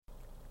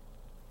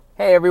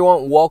Hey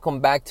everyone, welcome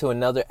back to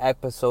another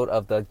episode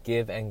of the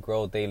Give and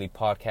Grow Daily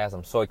Podcast.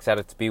 I'm so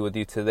excited to be with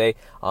you today.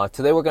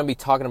 Today we're going to be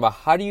talking about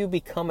how do you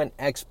become an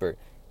expert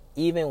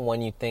even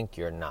when you think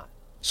you're not.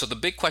 So the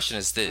big question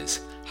is this: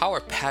 how are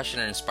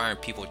passionate and inspiring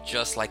people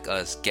just like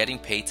us getting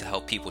paid to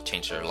help people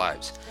change their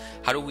lives?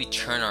 How do we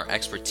turn our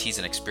expertise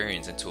and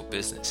experience into a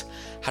business?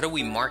 How do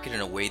we market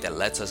in a way that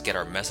lets us get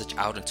our message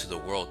out into the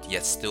world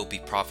yet still be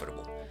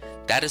profitable?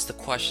 That is the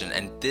question,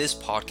 and this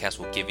podcast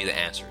will give you the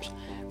answers.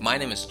 My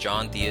name is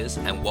John Diaz,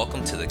 and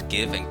welcome to the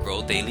Give and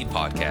Grow Daily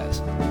Podcast.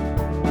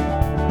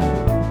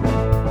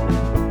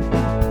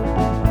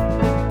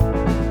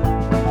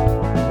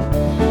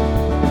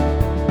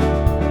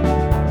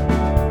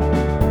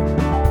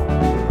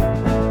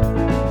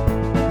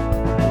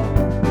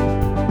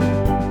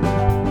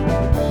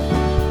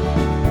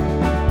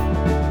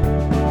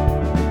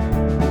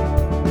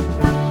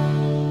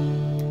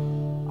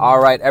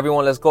 All right,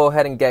 everyone, let's go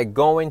ahead and get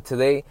going.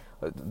 Today,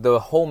 the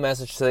whole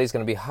message today is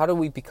going to be how do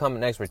we become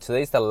an expert?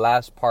 Today's the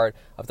last part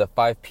of the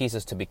 5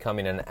 pieces to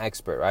becoming an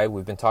expert, right?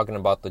 We've been talking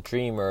about the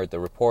dreamer, the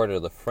reporter,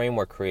 the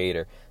framework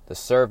creator, the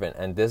servant,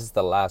 and this is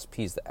the last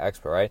piece, the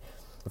expert, right?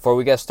 Before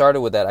we get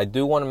started with that, I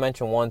do want to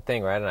mention one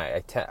thing, right? And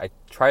I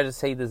try to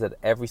say this at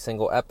every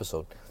single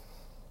episode.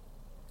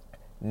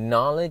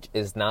 Knowledge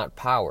is not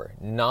power.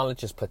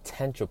 Knowledge is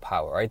potential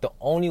power, right? The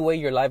only way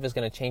your life is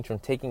going to change from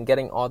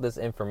getting all this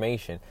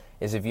information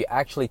is if you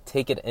actually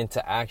take it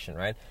into action,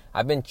 right?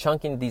 I've been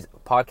chunking these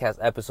podcast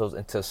episodes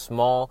into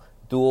small,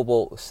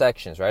 doable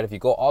sections, right? If you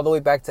go all the way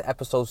back to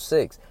episode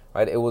 6,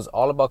 right, it was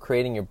all about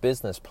creating your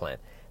business plan.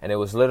 And it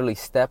was literally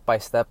step by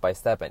step by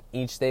step. And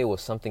each day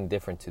was something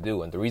different to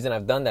do. And the reason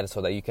I've done that is so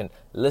that you can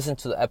listen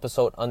to the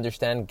episode,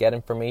 understand, get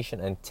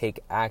information, and take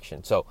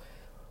action. So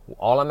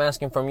all I'm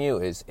asking from you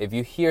is if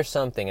you hear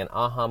something, an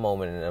aha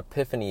moment, an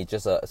epiphany,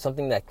 just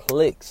something that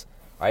clicks,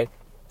 right?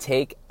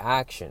 Take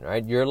action,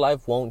 right? Your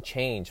life won't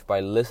change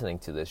by listening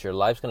to this. Your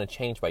life's going to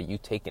change by you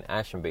taking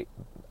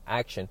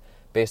action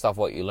based off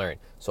what you learn.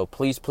 So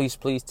please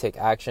take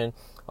action.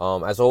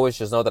 As always,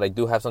 just know that I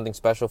do have something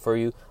special for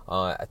you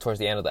towards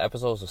the end of the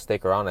episode, so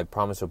stick around. I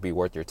promise it'll be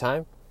worth your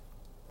time.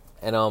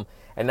 And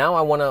now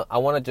I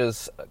wanna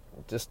just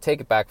take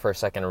it back for a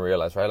second and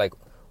realize, right? Like,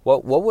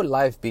 what would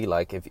life be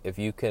like if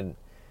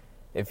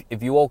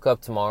you woke up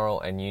tomorrow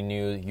and you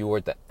knew you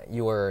were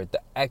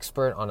the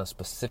expert on a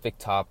specific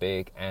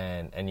topic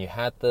and you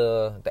had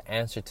the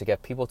answer to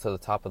get people to the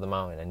top of the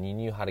mountain, and you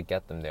knew how to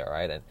get them there,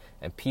 right?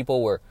 And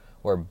people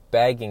were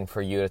begging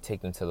for you to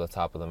take them to the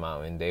top of the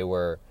mountain. They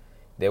were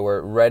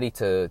ready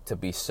to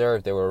be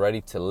served. They were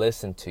ready to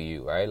listen to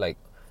you, right? Like,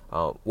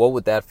 what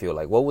would that feel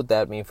like? What would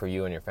that mean for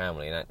you and your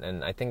family?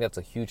 And I think that's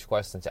a huge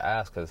question to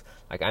ask, because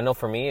like, I know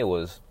for me it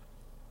was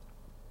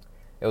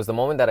the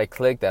moment that I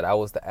clicked that I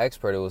was the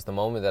expert. It was the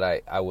moment that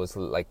I was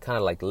like kind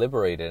of like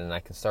liberated, and I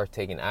could start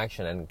taking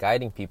action and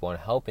guiding people and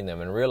helping them,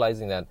 and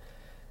realizing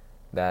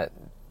that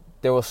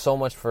there was so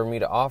much for me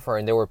to offer,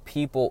 and there were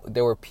people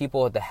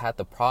that had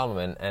the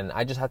problem, and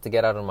I just had to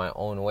get out of my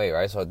own way,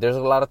 right? So there's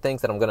a lot of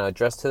things that I'm going to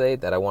address today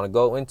that I want to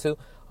go into,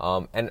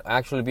 and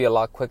actually be a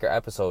lot quicker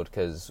episode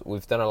because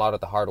we've done a lot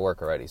of the hard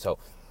work already. So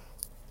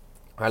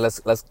all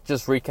right, let's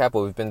just recap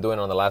what we've been doing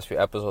on the last few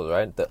episodes,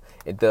 right?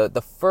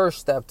 The first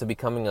step to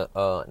becoming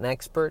an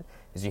expert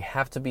is you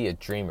have to be a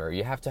dreamer.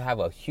 You have to have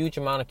a huge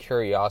amount of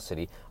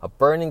curiosity, a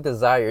burning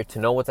desire to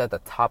know what's at the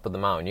top of the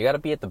mountain. You got to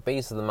be at the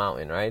base of the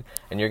mountain, right?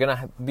 And you're going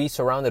to be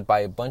surrounded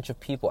by a bunch of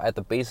people at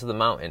the base of the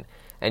mountain.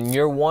 And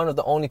you're one of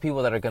the only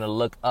people that are going to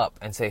look up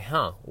and say,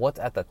 what's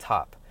at the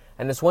top?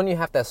 And it's when you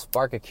have that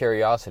spark of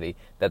curiosity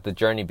that the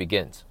journey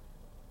begins.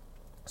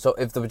 So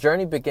if the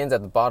journey begins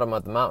at the bottom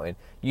of the mountain,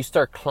 you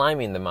start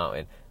climbing the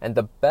mountain. And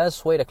the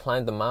best way to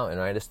climb the mountain,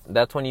 right,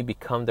 that's when you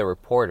become the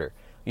reporter.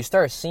 You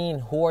start seeing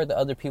who are the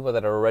other people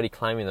that are already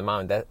climbing the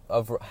mountain, that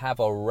have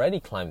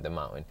already climbed the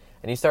mountain.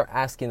 And you start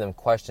asking them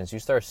questions. You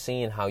start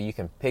seeing how you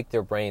can pick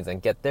their brains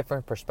and get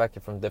different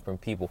perspective from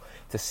different people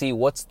to see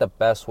what's the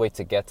best way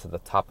to get to the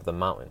top of the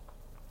mountain.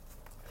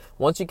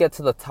 Once you get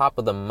to the top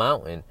of the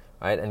mountain,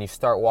 right, and you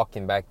start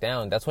walking back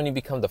down, that's when you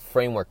become the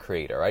framework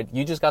creator, right?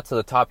 You just got to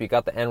the top, you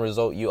got the end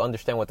result, you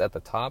understand what's at the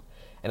top,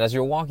 and as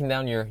you're walking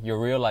down,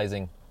 you're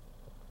realizing,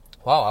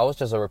 wow, I was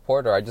just a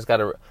reporter. I just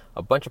got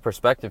a bunch of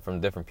perspective from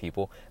different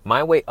people.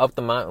 My way up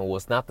the mountain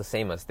was not the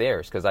same as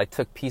theirs, because I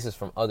took pieces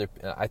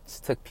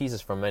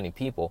from many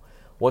people.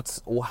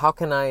 What's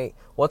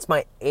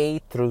my A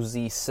through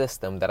Z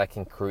system that I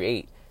can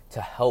create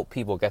to help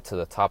people get to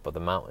the top of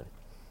the mountain,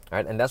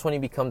 right? And that's when you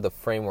become the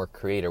framework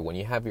creator, when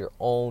you have your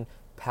own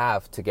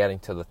path to getting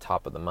to the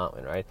top of the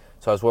mountain, right?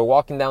 So as we're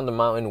walking down the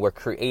mountain, we're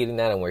creating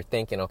that, and we're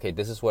thinking, okay,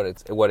 this is what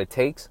it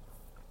takes.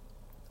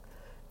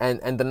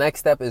 And the next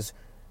step is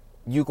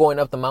you going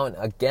up the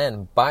mountain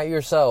again by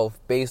yourself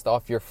based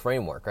off your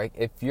framework, right?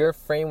 If your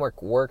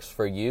framework works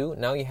for you,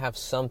 now you have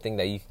something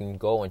that you can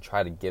go and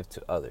try to give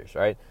to others,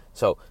 right?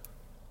 So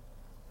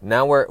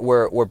now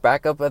we're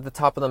back up at the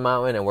top of the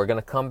mountain, and we're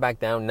going to come back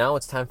down. Now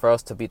it's time for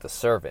us to be the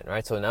servant,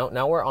 right? So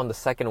now we're on the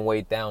second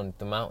way down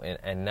the mountain,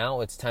 and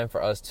now it's time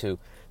for us to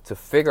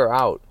figure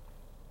out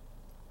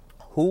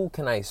who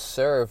can I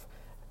serve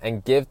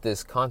and give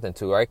this content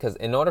to, right? Because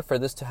in order for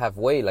this to have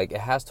weight, like,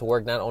 it has to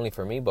work not only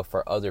for me but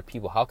for other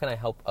people. How can I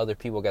help other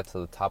people get to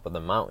the top of the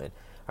mountain,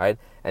 right?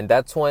 And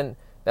that's when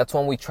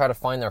we try to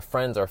find our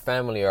friends, our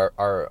family,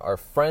 our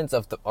friends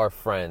of our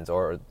friends,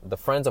 or the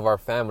friends of our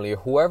family, or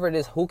whoever it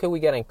is. Who can we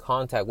get in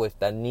contact with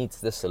that needs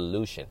this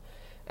solution,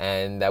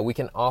 and that we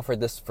can offer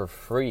this for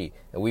free,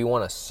 and we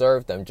want to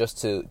serve them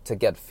just to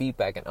get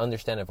feedback and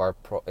understand if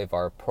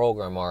our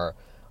program,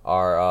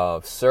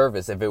 our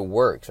service, if it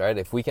works, right?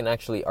 If we can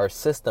actually, our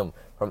system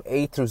from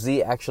A through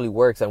Z actually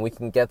works, and we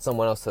can get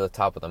someone else to the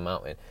top of the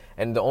mountain.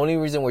 And the only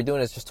reason we're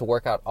doing it is just to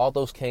work out all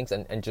those kinks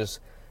and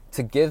just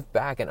to give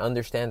back and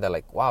understand that,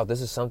 like, wow,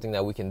 this is something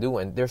that we can do,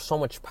 and there's so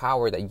much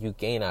power that you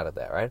gain out of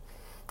that, right?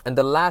 And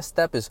the last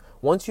step is,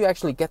 once you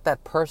actually get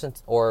that person,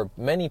 or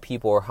many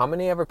people, or how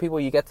many ever people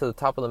you get to the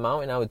top of the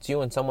mountain, now it's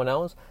you and someone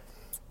else,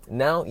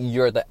 now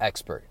you're the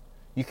expert.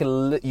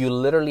 You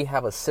literally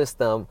have a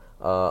system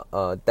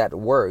that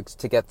works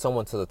to get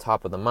someone to the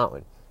top of the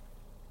mountain.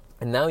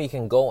 And now you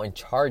can go and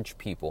charge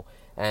people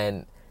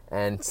and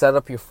set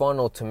up your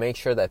funnel to make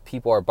sure that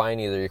people are buying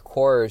either your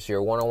course,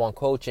 your one-on-one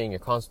coaching, your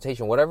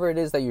consultation, whatever it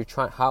is that you're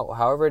trying,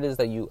 however it is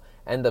that you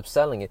end up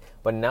selling it.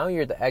 But now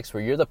you're the expert.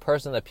 You're the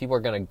person that people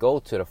are going to go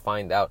to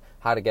find out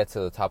how to get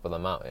to the top of the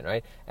mountain,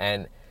 right?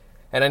 And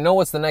I know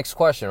what's the next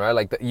question, right?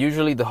 Like,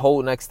 usually the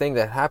whole next thing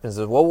that happens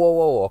is,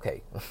 whoa,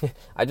 okay.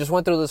 I just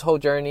went through this whole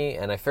journey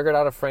and I figured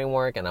out a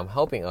framework and I'm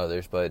helping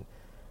others, but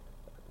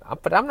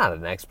I'm not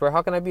an expert.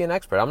 How can I be an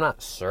expert? I'm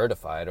not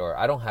certified, or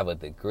I don't have a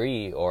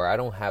degree, or I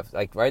don't have,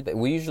 like, right?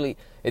 We usually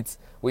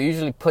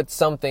put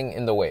something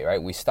in the way,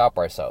 right? We stop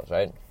ourselves,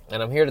 right?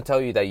 And I'm here to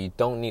tell you that you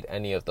don't need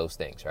any of those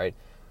things, right?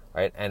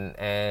 Right?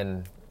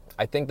 And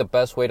I think the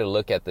best way to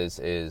look at this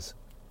is,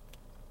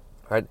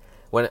 right,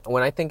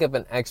 when I think of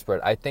an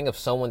expert, I think of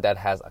someone that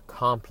has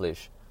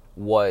accomplished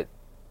what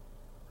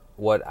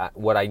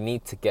I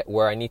need to get,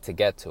 where I need to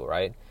get to,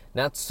 right?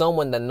 Not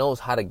someone that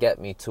knows how to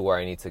get me to where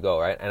I need to go,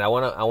 right? And I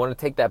want to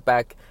take that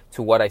back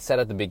to what I said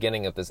at the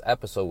beginning of this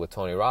episode with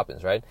Tony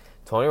Robbins, right?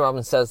 Tony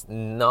Robbins says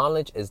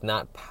knowledge is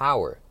not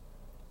power.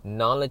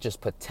 Knowledge is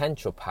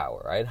potential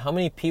power, right? How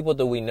many people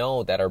do we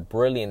know that are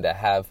brilliant, that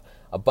have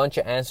a bunch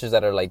of answers,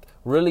 that are, like,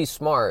 really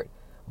smart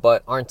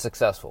but aren't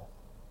successful,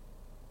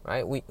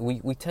 right?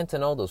 We tend to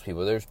know those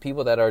people. There's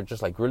people that are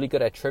just, like, really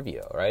good at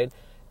trivia, right?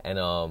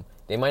 And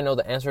they might know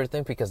the answer to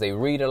things because they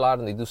read a lot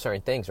and they do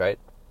certain things, right?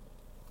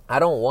 I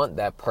don't want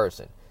that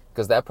person,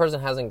 because that person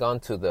hasn't gone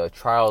to the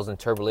trials and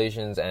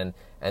tribulations and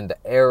the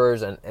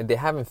errors, and they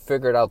haven't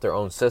figured out their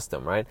own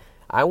system, right?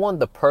 I want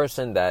the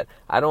person that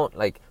I don't,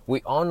 like,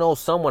 we all know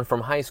someone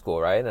from high school,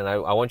 right? And I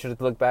want you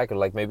to look back at,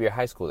 like, maybe your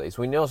high school days.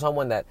 We know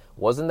someone that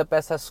wasn't the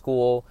best at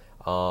school,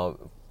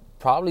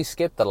 probably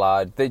skipped a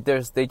lot. They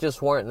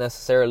just weren't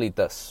necessarily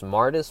the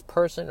smartest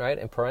person, right?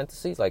 In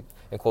parentheses, like,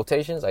 in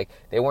quotations, like,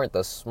 they weren't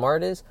the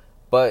smartest.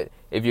 But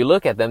if you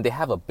look at them, they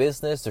have a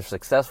business, they're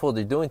successful,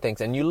 they're doing things,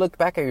 and you look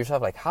back at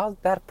yourself like, how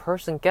did that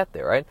person get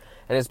there, right?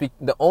 And it's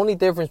the only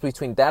difference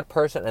between that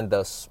person and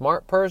the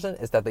smart person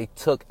is that they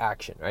took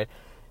action, right?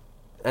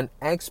 An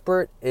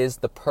expert is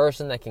the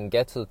person that can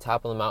get to the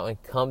top of the mountain,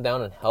 come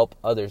down and help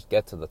others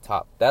get to the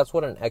top. That's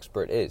what an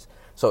expert is.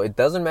 So it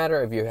doesn't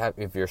matter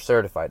if you're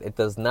certified. It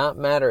does not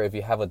matter if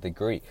you have a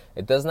degree.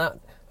 It does not,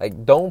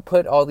 like, don't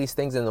put all these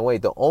things in the way.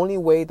 The only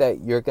way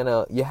that you're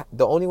gonna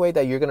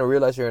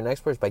realize you're an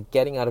expert is by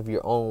getting out of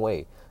your own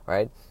way,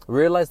 right?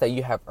 Realize that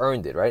you have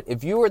earned it, right?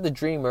 If you were the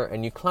dreamer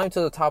and you climbed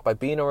to the top by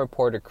being a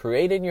reporter,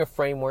 created your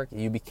framework,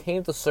 you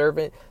became the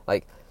servant,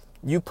 like,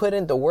 you put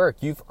in the work,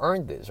 you've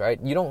earned this,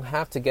 right? You don't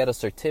have to get a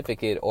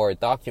certificate or a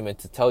document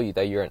to tell you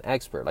that you're an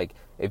expert. Like,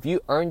 if you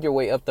earned your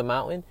way up the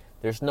mountain,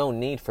 there's no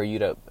need for you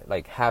to,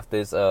 like, have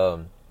this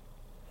what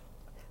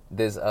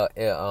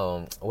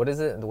is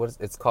it?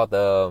 It's called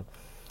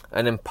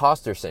an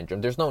imposter syndrome.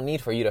 There's no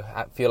need for you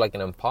to feel like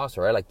an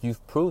imposter, right? Like,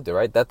 you've proved it,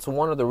 right? That's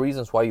one of the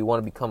reasons why you want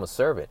to become a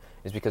servant,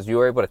 is because you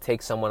were able to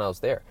take someone else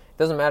there. It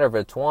doesn't matter if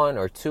it's 1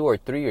 or 2 or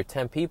 3 or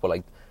 10 people.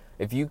 Like,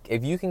 if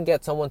you can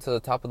get someone to the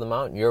top of the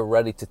mountain, you're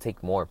ready to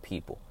take more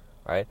people,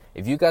 right?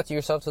 If you got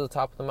yourself to the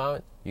top of the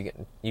mountain,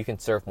 you can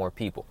serve more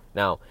people.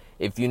 Now,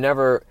 if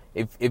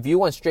you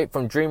went straight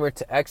from dreamer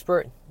to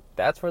expert,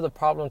 that's where the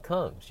problem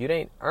comes. You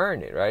didn't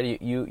earn it,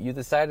 right? You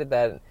decided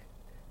that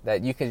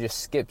you can just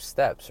skip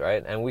steps,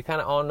 right? And we kind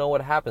of all know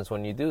what happens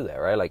when you do that,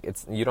 right? Like,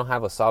 you don't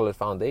have a solid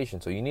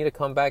foundation. So you need to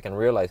come back and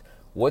realize,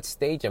 what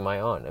stage am I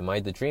on? Am I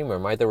the dreamer?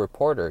 Am I the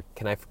reporter?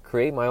 Can I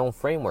create my own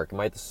framework? Am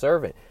I the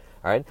servant?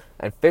 All right?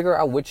 And figure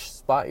out which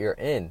spot you're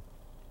in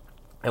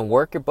and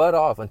work your butt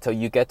off until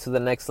you get to the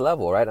next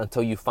level, right?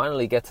 Until you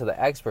finally get to the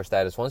expert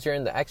status. Once you're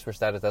in the expert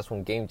status, that's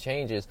when game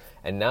changes,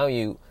 and now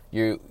you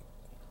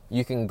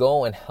can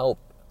go and help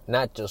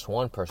not just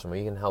one person, but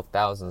you can help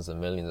thousands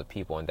and millions of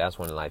people, and that's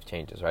when life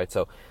changes, right?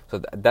 So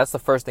that's the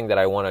first thing that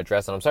I want to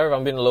address. And I'm sorry if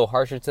I'm being a little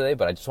harsher today,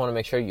 but I just want to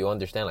make sure you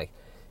understand, like,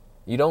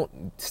 you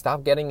don't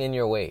stop getting in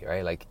your way,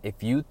 right? Like,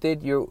 if you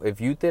did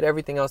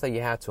everything else that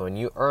you had to and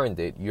you earned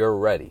it, you're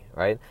ready,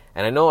 right?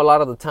 And I know a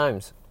lot of the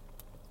times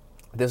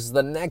this is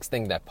the next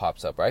thing that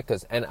pops up, right?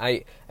 And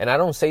I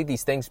don't say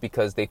these things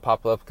because they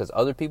pop up because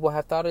other people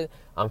have thought it.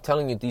 I'm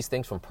telling you these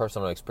things from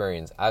personal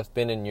experience. I've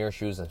been in your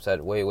shoes and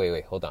said,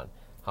 wait, hold on.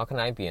 How can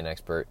I be an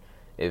expert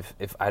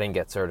if I didn't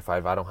get certified,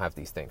 if I don't have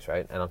these things,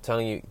 right? And I'm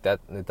telling you that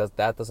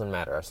that doesn't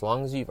matter. As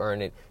long as you've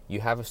earned it,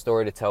 you have a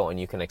story to tell, and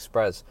you can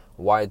express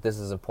why this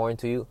is important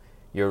to you,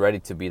 you're ready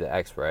to be the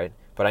expert, right?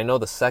 But I know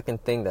the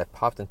second thing that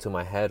popped into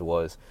my head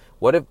was,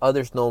 what if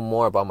others know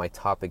more about my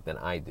topic than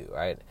I do,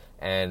 right?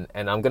 And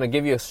I'm going to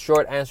give you a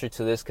short answer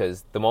to this,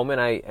 because the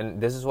moment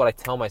and this is what I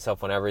tell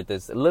myself whenever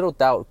this little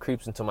doubt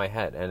creeps into my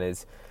head, and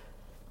it's,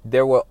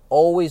 there will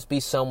always be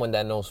someone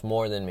that knows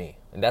more than me.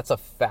 And that's a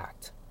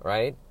fact,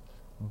 right?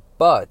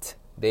 But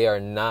they are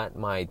not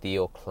my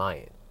ideal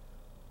client,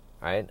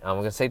 right? I'm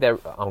going to say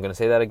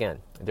that again.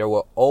 There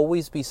will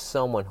always be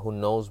someone who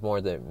knows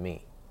more than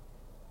me,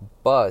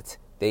 but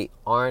they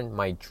aren't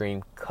my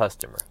dream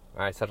customer. All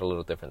right, I said it a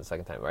little different the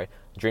second time, right?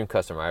 Dream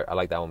customer, I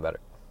like that one better.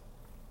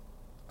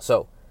 So,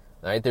 all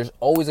right, there's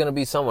always going to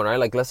be someone, right?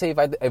 Like, let's say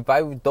if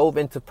I dove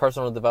into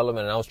personal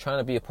development and I was trying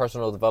to be a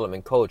personal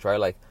development coach, right?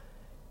 Like,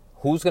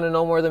 who's going to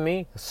know more than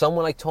me?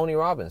 Someone like Tony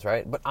Robbins,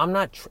 right? But I'm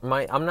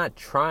not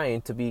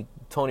trying to be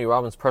Tony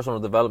Robbins' personal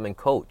development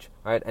coach,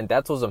 right? And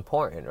that's what's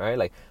important, right?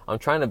 Like, I'm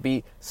trying to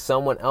be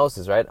someone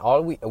else's, right?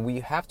 We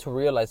have to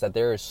realize that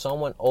there is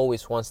someone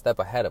always one step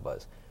ahead of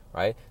us,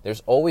 right?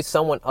 There's always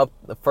someone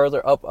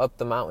further up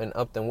the mountain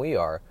than we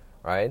are,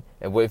 right?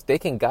 And if they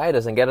can guide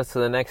us and get us to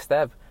the next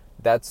step,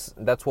 that's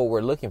what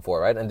we're looking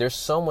for, right? And there's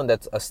someone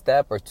that's a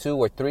step or 2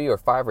 or 3 or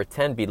 5 or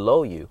 10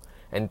 below you,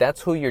 and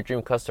that's who your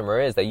dream customer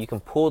is, that you can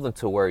pull them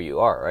to where you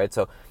are, right?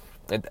 So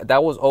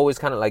that was always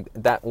kind of like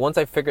that. Once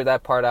I figured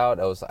that part out,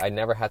 I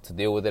never had to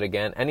deal with it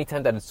again.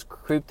 Anytime that it's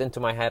creeped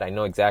into my head, I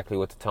know exactly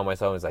what to tell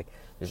myself. It's like,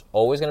 there's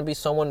always going to be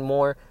someone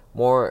more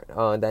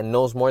that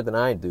knows more than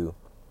I do,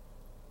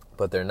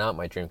 but they're not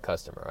my dream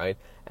customer, right?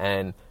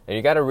 And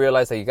you got to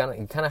realize that you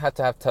kind of have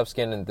to have tough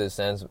skin in this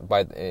sense.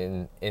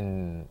 You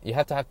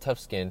have to have tough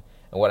skin,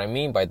 and what I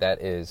mean by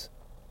that is,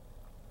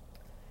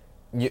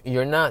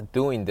 you're not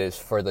doing this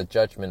for the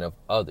judgment of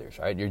others,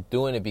 right? You're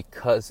doing it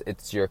because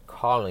it's your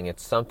calling.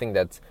 It's something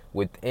that's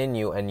within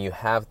you, and you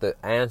have the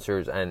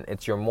answers, and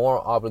it's your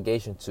moral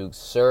obligation to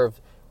serve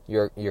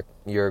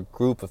your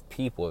group of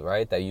people,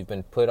 right? That you've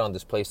been put on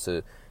this place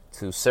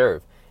to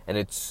serve, and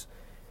it's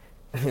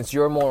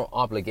your moral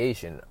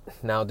obligation.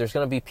 Now, there's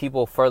going to be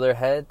people further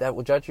ahead that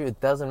will judge you.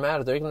 It doesn't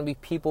matter. There's going to be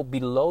people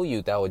below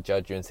you that will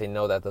judge you and say,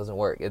 no, that doesn't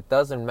work. It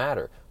doesn't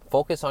matter.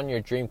 Focus on your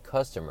dream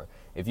customer.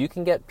 If you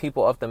can get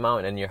people up the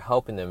mountain and you're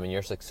helping them and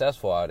you're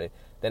successful at it,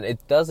 then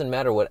it doesn't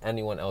matter what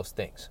anyone else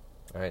thinks,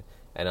 right?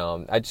 And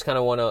I just kind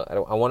of want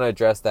to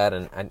address that,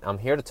 and I'm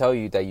here to tell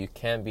you that you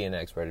can be an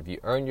expert. If you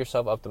earn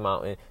yourself up the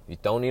mountain, you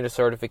don't need a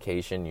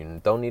certification, you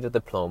don't need a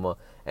diploma,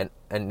 and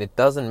it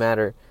doesn't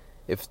matter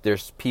if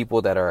there's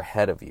people that are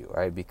ahead of you,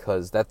 right?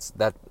 Because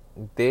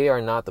they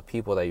are not the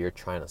people that you're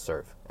trying to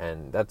serve.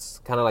 And that's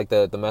kind of like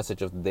the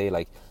message of the day.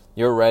 Like,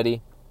 you're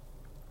ready.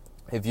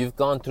 If you've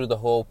gone through the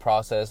whole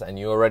process and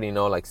you already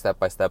know, like, step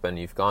by step, and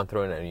you've gone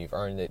through it and you've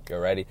earned it, you're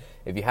ready.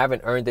 If you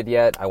haven't earned it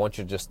yet, I want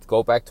you to just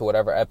go back to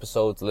whatever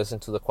episodes, listen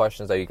to the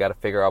questions that you got to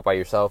figure out by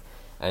yourself,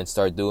 and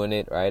start doing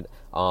it, right?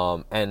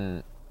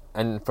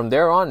 And from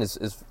there on,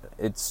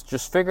 it's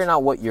just figuring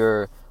out what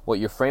your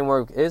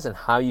framework is and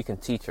how you can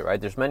teach it, right?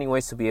 There's many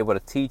ways to be able to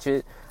teach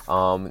it.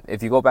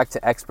 If you go back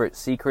to Expert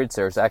Secrets,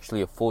 there's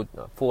actually a full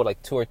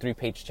like 2 or 3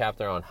 page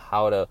chapter on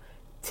how to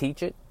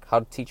teach it, how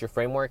to teach your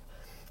framework.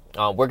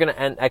 We're going to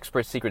end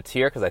Expert Secrets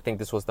here because I think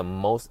this was the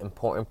most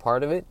important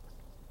part of it.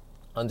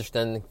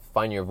 Understanding,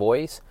 find your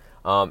voice.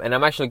 And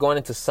I'm actually going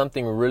into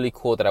something really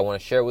cool that I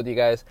want to share with you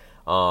guys.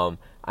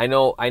 I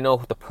know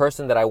the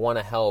person that I want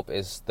to help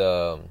is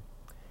the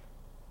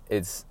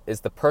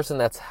person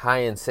that's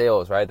high in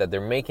sales, right? That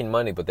they're making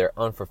money, but they're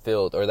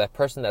unfulfilled. Or that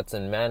person that's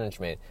in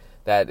management,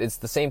 that it's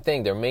the same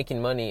thing. They're making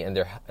money and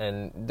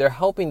they're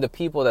helping the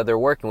people that they're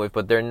working with,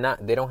 but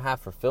they don't have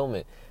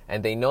fulfillment.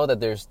 And they know that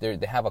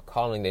they have a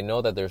calling. They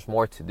know that there's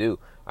more to do,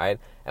 right?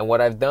 And what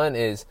I've done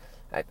is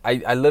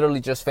I literally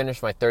just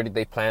finished my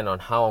 30-day plan on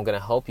how I'm going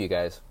to help you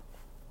guys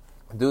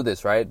do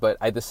this, right? But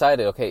I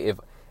decided, okay,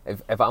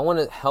 if I want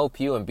to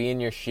help you and be in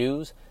your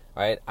shoes,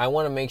 right, I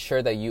want to make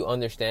sure that you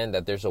understand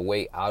that there's a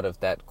way out of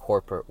that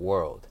corporate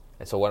world.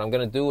 And so what I'm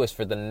going to do is,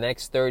 for the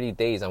next 30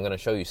 days, I'm going to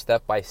show you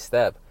step by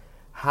step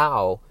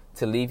how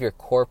to leave your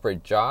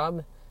corporate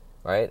job,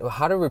 right?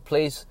 How to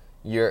replace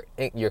your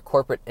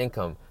corporate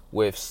income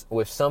with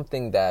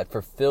something that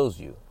fulfills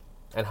you.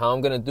 And how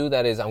I'm going to do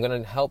that is I'm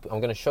going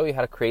to show you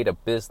how to create a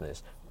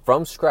business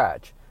from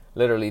scratch,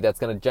 literally, that's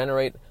going to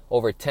generate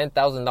over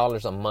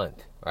 $10,000 a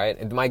month, right?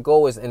 And my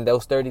goal is in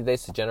those 30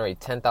 days to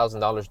generate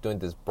 $10,000 doing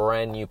this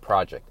brand new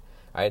project,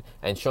 right?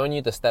 And showing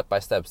you the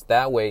step-by-steps.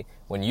 That way,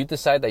 when you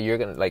decide that you're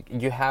going to,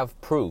 you have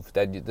proof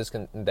that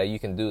you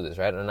can do this,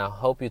 right? And I'll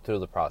help you through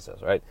the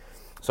process, right?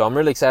 So I'm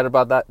really excited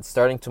about that.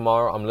 Starting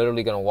tomorrow, I'm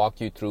literally going to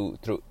walk you through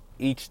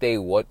each day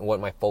what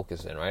my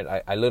focus is,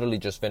 right? I literally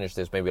just finished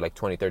this maybe like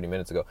 20-30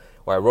 minutes ago,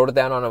 where I wrote it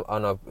down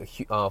on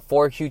a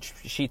 4 huge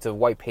sheets of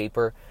white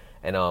paper,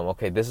 and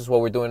okay, this is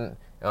what we're doing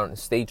on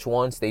stage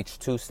 1, stage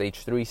 2,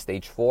 stage 3,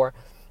 stage 4,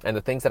 and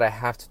the things that I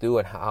have to do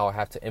and how I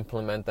have to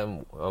implement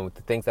them,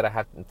 the things that I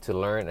have to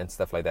learn and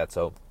stuff like that.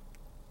 So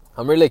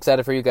I'm really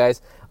excited for you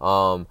guys.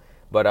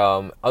 But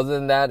other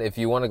than that, if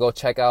you want to go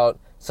check out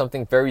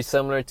something very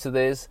similar to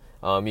this,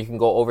 you can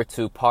go over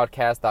to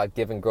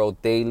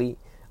podcast.giveandgrowdaily.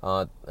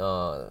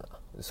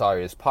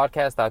 It's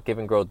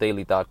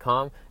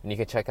podcast.giveandgrowdaily.com, and you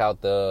can check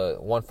out the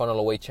One Funnel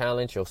Away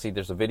challenge. You'll see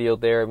there's a video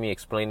there, me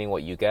explaining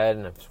what you get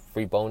and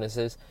free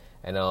bonuses.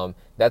 And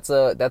that's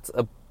a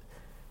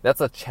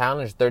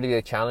challenge,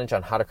 30-day challenge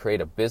on how to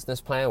create a business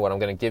plan. What I'm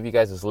going to give you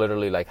guys is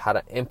literally like how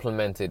to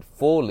implement it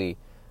fully,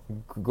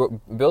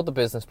 build the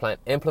business plan,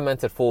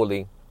 implement it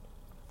fully,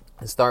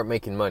 and start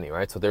making money,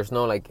 right? So there's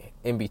no like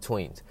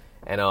in-betweens.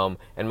 And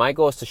my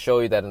goal is to show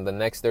you that in the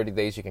next 30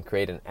 days you can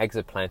create an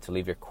exit plan to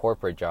leave your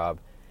corporate job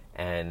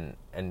and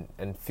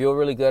feel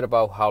really good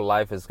about how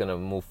life is going to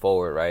move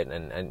forward, right?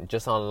 And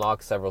just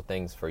unlock several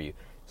things for you.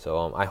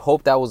 So I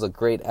hope that was a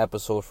great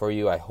episode for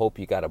you. I hope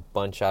you got a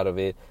bunch out of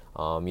it.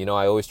 I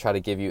always try to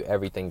give you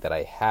everything that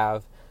I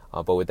have.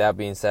 But with that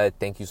being said,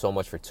 thank you so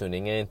much for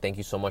tuning in. Thank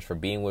you so much for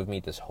being with me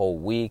this whole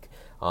week.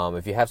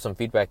 If you have some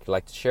feedback you'd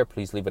like to share,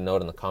 please leave a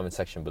note in the comment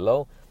section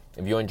below.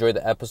 If you enjoyed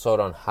the episode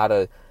on how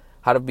to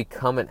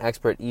become an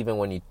expert even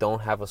when you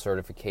don't have a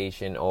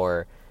certification,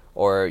 or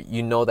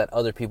you know that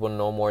other people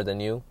know more than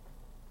you,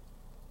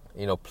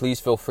 please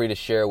feel free to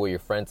share with your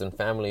friends and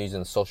family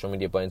using the social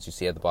media buttons you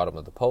see at the bottom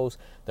of the post.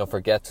 Don't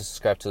forget to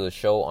subscribe to the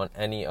show on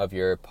any of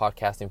your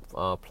podcasting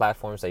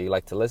platforms that you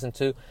like to listen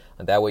to,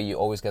 and that way you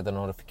always get the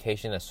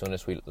notification as soon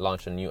as we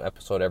launch a new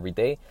episode every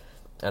day.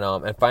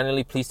 And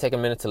finally, please take a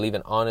minute to leave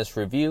an honest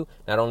review.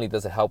 Not only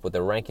does it help with the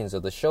rankings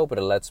of the show, but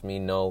it lets me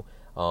know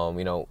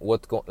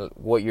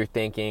what you're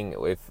thinking.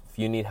 If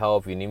you need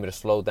help, you need me to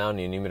slow down,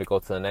 you need me to go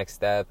to the next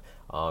step,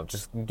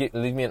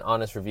 leave me an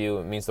honest review.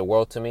 It means the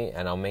world to me,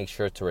 and I'll make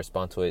sure to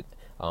respond to it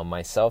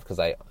myself, because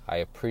I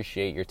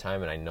appreciate your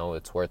time and I know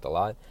it's worth a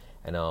lot.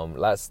 And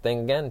last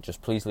thing again,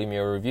 just please leave me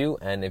a review.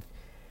 And if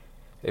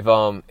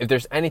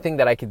there's anything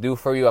that I could do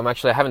for you, I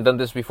haven't done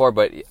this before,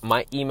 but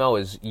my email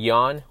is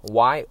Yohn,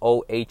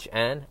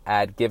 YOHN,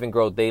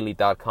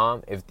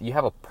 @giveandgrowdaily.com. If you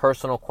have a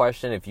personal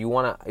question, if you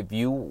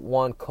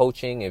want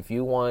coaching, if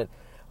you want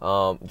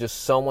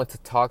just someone to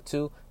talk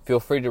to, feel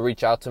free to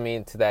reach out to me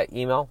into that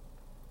email.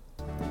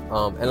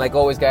 And like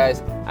always,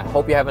 guys, I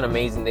hope you have an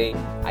amazing day.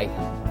 I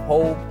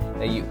hope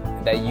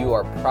that you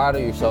are proud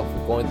of yourself for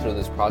going through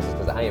this process,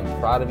 because I am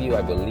proud of you,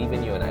 I believe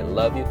in you, and I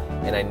love you,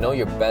 and I know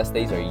your best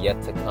days are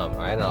yet to come. All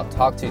right, and I'll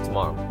talk to you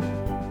tomorrow.